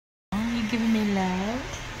giving me love?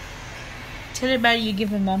 Tell everybody you're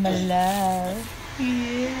giving Mama love.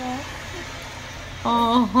 Yeah.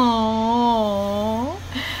 Oh,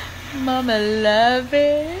 Mama love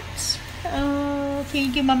it. Oh, can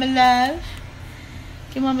you give Mama love?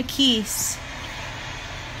 Give Mama a kiss.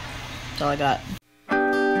 That's all I got.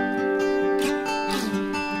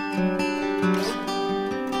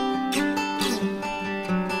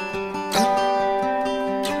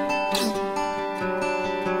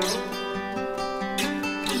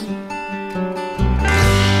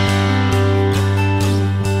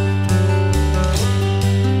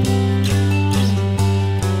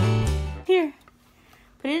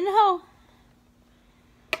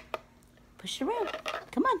 Push it around.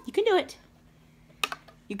 Come on, you can do it.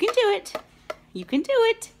 You can do it. You can do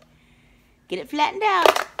it. Get it flattened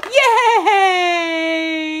out.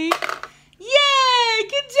 Yay! Yay!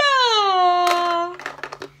 Good job!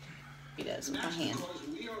 He does with my hand.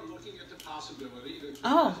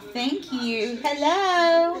 Oh, thank you.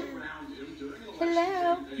 Hello.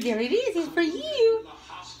 Hello. There it is. It's for you.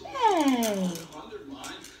 Yay!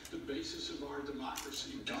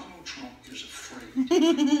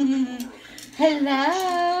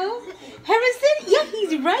 Hello, Harrison? Yeah,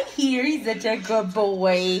 he's right here. He's such a good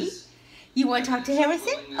boy. You want to talk to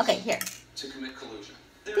Harrison? Okay, here.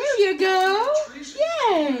 There you go.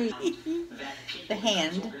 Yay. The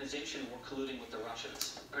hand.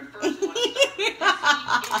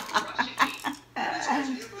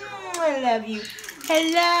 I love you.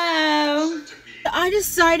 Hello. I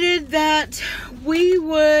decided that we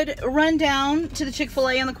would run down to the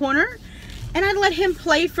Chick-fil-A on the corner, and I'd let him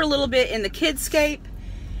play for a little bit in the kidscape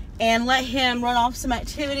and let him run off some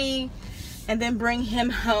activity, and then bring him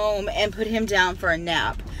home and put him down for a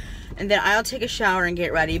nap. And then I'll take a shower and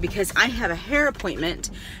get ready because I have a hair appointment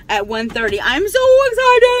at 1:30. I'm so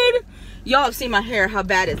excited. Y'all have seen my hair, how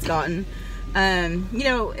bad it's gotten. You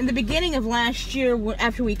know, in the beginning of last year,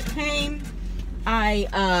 after we came,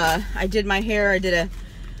 I did my hair. I did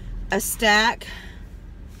a stack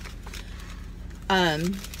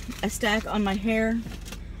on my hair.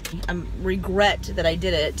 I regret that I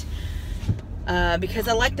did it because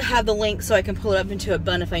I like to have the length so I can pull it up into a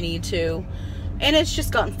bun if I need to. And it's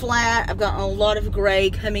just gotten flat. I've gotten a lot of gray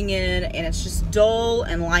coming in, and it's just dull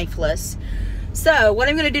and lifeless. So what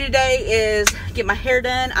I'm going to do today is get my hair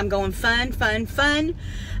done. I'm going fun.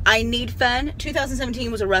 I need fun.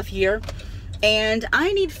 2017 was a rough year, and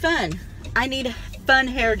I need fun. I need a fun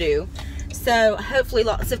hairdo. So hopefully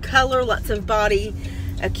lots of color, lots of body,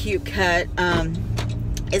 a cute cut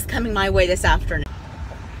is coming my way this afternoon.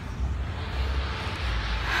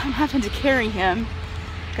 I'm having to carry him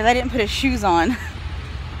because I didn't put his shoes on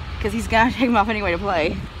because he's gonna take them off anyway to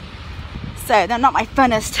play. So that's not my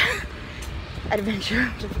funnest adventure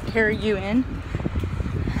to carry you in.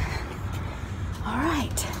 All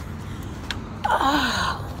right.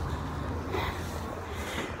 Oh.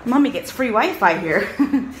 Mommy gets free Wi-Fi here.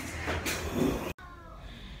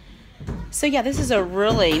 So yeah, this is a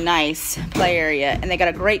really nice play area, and they got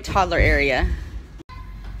a great toddler area.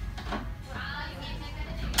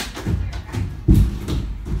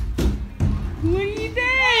 What do you think?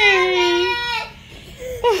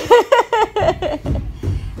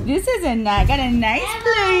 This is got a nice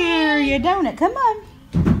play area, don't it? Come on.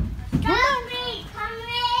 Come on. Come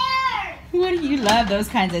here. What do you love those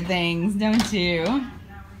kinds of things, don't you?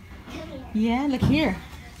 Yeah, look here.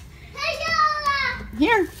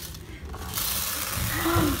 Here.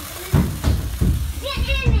 Get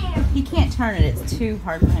in there. He can't turn it. It's too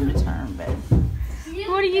hard for him to turn, but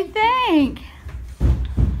what do you think?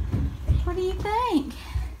 What do you think?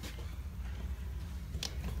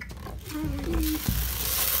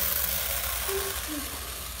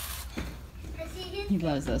 He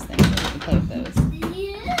loves those things. He can play with those.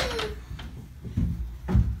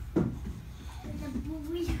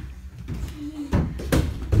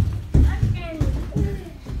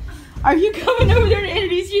 Are you coming over there to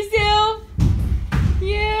introduce yourself?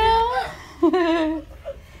 Yeah.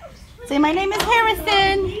 Say, my name is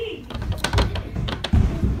Harrison.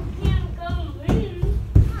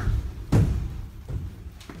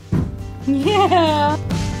 Yeah.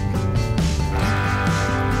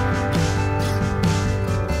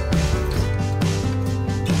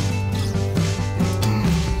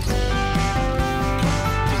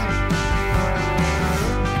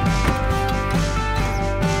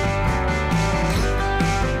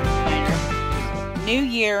 New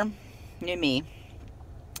year, new me.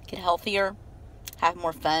 Get healthier, have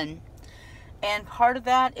more fun. And part of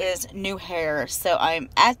that is new hair. So I'm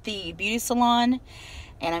at the beauty salon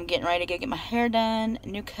and I'm getting ready to go get my hair done.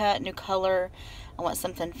 New cut, new color. I want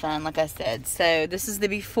something fun, like I said. So this is the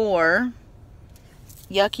before.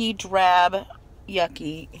 yucky, drab,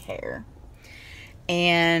 yucky hair.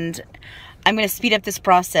 And I'm going to speed up this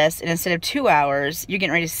process, and instead of 2 hours, you're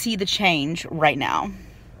getting ready to see the change right now.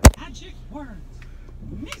 Magic words.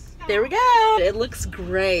 There we go. It looks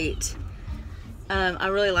great. I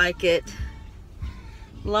really like it.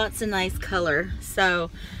 Lots of nice color.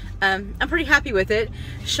 So I'm pretty happy with it.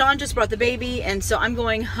 Sean just brought the baby, and so I'm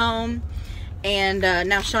going home, and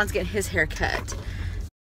now Sean's getting his hair cut.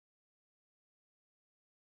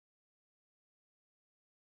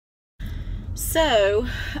 So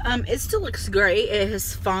it still looks great. It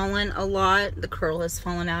has fallen a lot. The curl has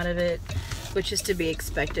fallen out of it, which is to be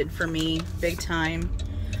expected for me, big time.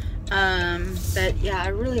 But yeah, I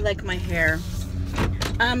really like my hair.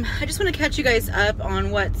 I just want to catch you guys up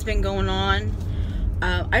on what's been going on.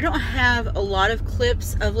 I don't have a lot of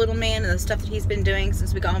clips of little man and the stuff that he's been doing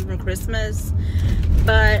since we got home from Christmas,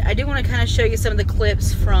 but I do want to kind of show you some of the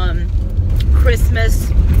clips from Christmas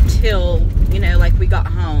till, you know, like we got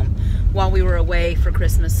home while we were away for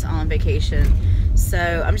Christmas on vacation.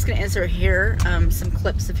 So I'm just going to insert here some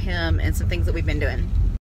clips of him and some things that we've been doing.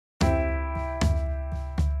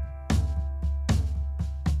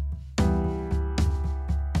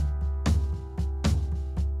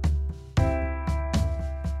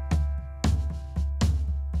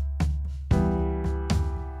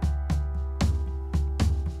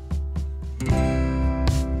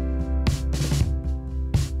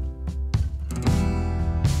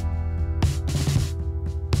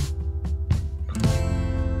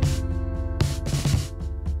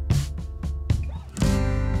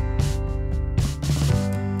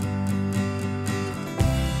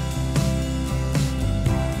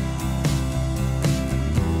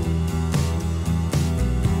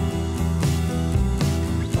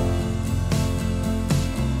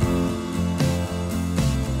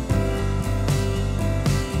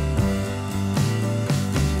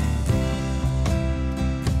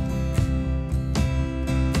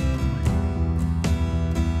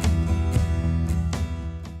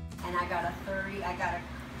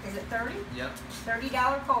 Is it 30? Yep.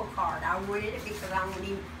 $30 cold card. I wanted it because I want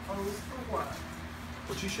him clothes for work.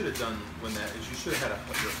 What you should have done when that is you should have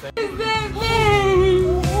had your thing.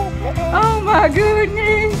 Oh my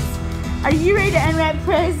goodness! Are you ready to unwrap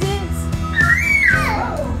presents?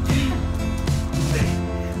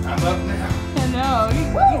 I'm up now. I know,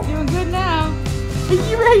 he's doing good now. Are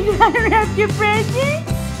you ready to unwrap your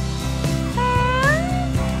presents?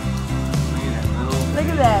 Look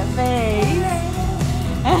at that face.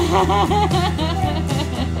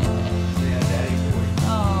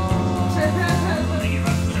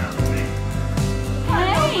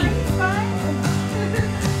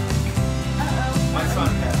 My son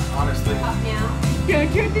has, honestly. Up now. Don't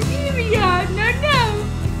turn the TV on. No, no.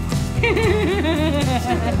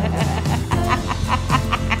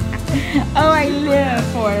 Oh, I live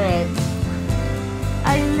for it.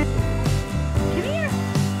 I live. Come here.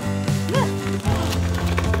 Look.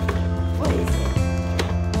 What is it?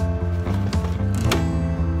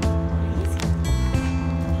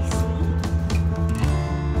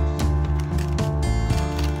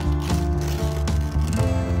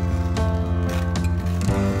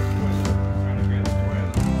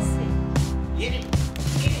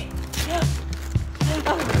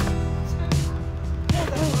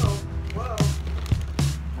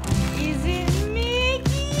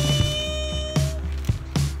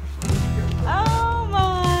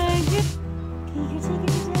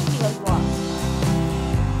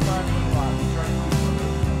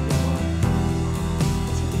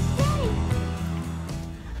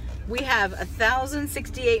 We have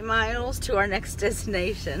 1,068 miles to our next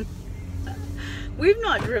destination. We've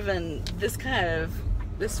not driven this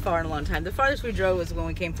far in a long time. The farthest we drove was when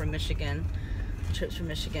we came from Michigan, trips from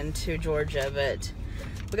Michigan to Georgia, but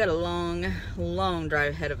we got a long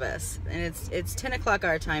drive ahead of us, and it's 10 o'clock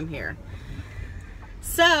our time here.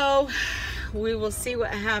 So we will see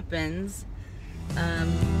what happens.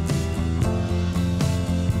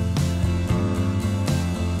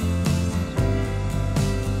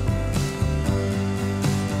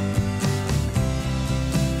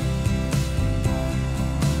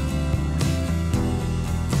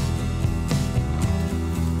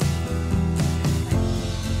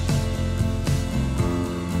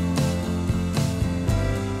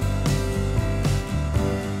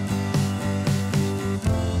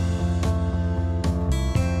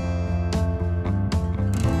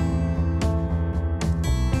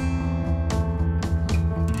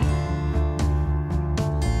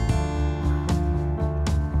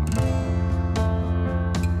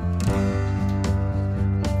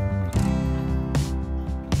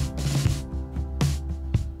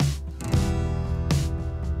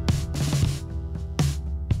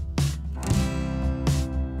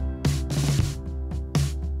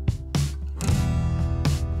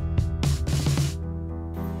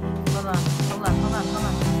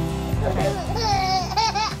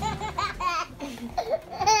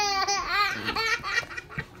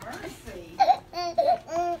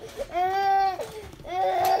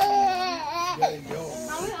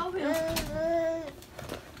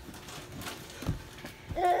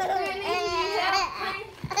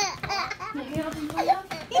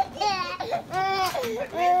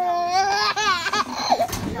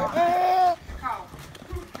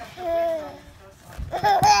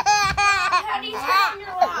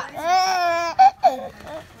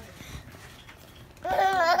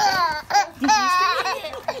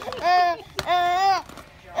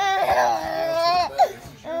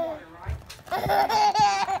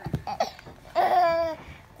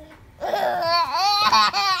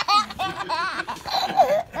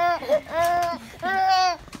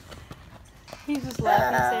 He's just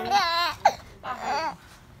laughing.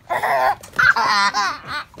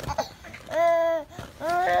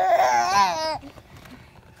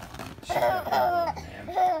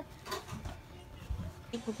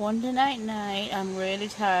 One night. I'm really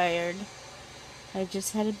tired. I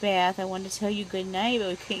just had a bath. I wanted to tell you good night, but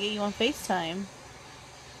we can't get you on FaceTime.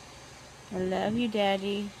 I love you,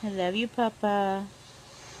 Daddy. I love you, Papa.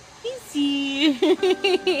 Miss you.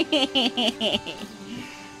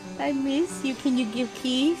 I miss you. Can you give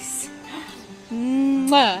kiss?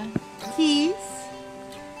 Mwah. Kiss.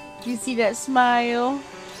 You see that smile?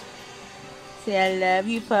 Say, I love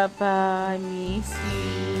you, Papa. I miss you.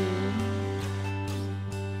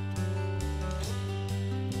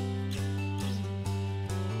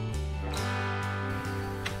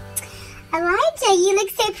 Elijah, you look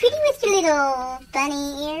so pretty with your little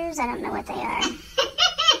bunny ears. I don't know what they are. Quit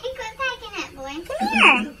packing up, boy. Come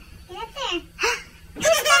here. Get up there. Who's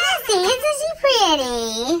Lassie? Isn't she pretty?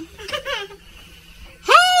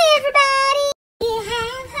 Hey, everybody. We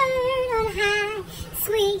have heard on high,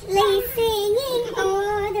 sweetly singing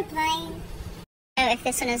o'er the plain. I don't know if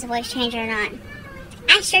this one is a voice changer or not.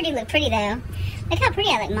 I sure do look pretty, though. Look how pretty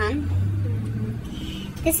I look, Mom.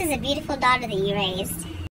 This is a beautiful daughter that you raised.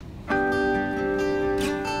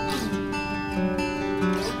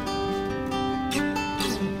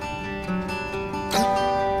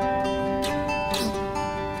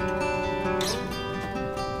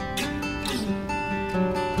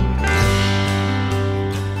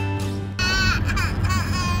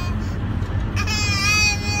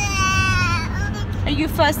 Are you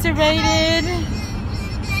frustrated?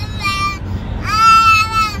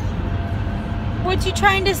 What you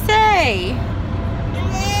trying to say?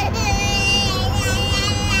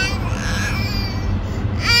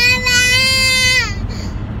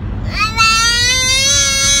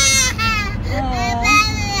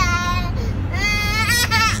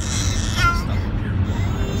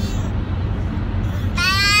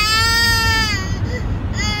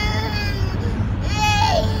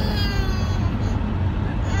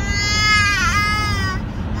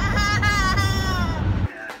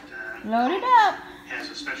 Load it up. Has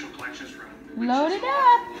a special collections room. Load it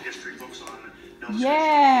up. History books on Nova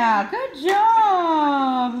Yeah, good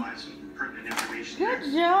job. Scotia. Some pertinent information Good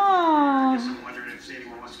there. job. I'm wondering if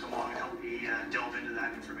anyone wants to come along and help me delve into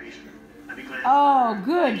that information. I'd be glad. Oh,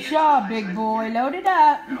 good job, big boy. Load it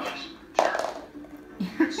up.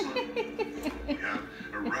 Excellent. We have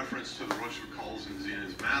a reference to the Russian calls in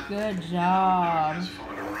Zena's map. Good job. Has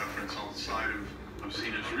found a reference outside of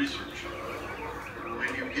Zena's research.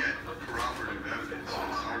 When you get corroborative evidence, it's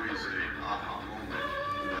always an aha moment.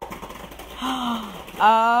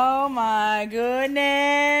 Oh my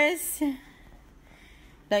goodness.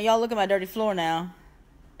 Now y'all look at my dirty floor now.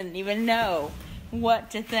 I didn't even know what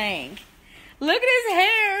to think. Look at his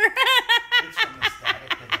hair. It's from the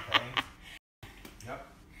static in the thing. Yep.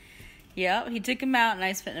 Yep, he took him out and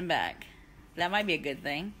I spent him back. That might be a good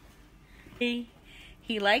thing.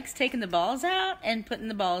 He likes taking the balls out and putting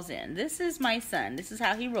the balls in. This is my son. This is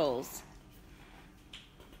how he rolls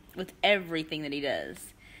with everything that he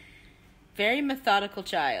does. Very methodical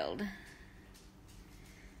child.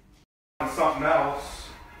 Something else.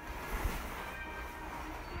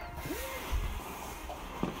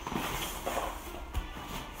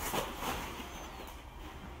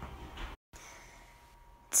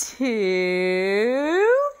 Two.